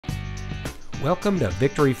Welcome to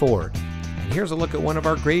Victory Ford, and here's a look at one of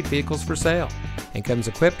our great vehicles for sale, and comes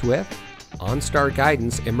equipped with OnStar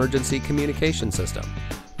Guidance Emergency Communication System,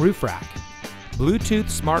 roof rack, Bluetooth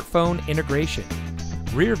smartphone integration,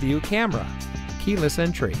 rear view camera, keyless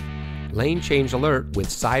entry, lane change alert with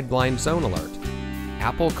side blind zone alert,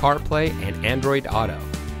 Apple CarPlay and Android Auto,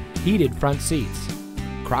 heated front seats,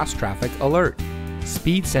 cross traffic alert,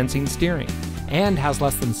 speed sensing steering, and has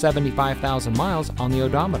less than 75,000 miles on the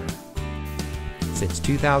odometer. Since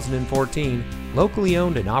 2014, locally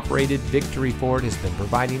owned and operated Victory Ford has been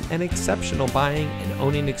providing an exceptional buying and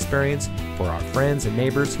owning experience for our friends and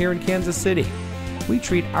neighbors here in Kansas City. We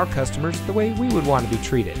treat our customers the way we would want to be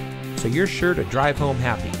treated, so you're sure to drive home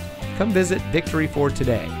happy. Come visit Victory Ford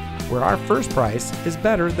today, where our first price is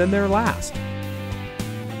better than their last.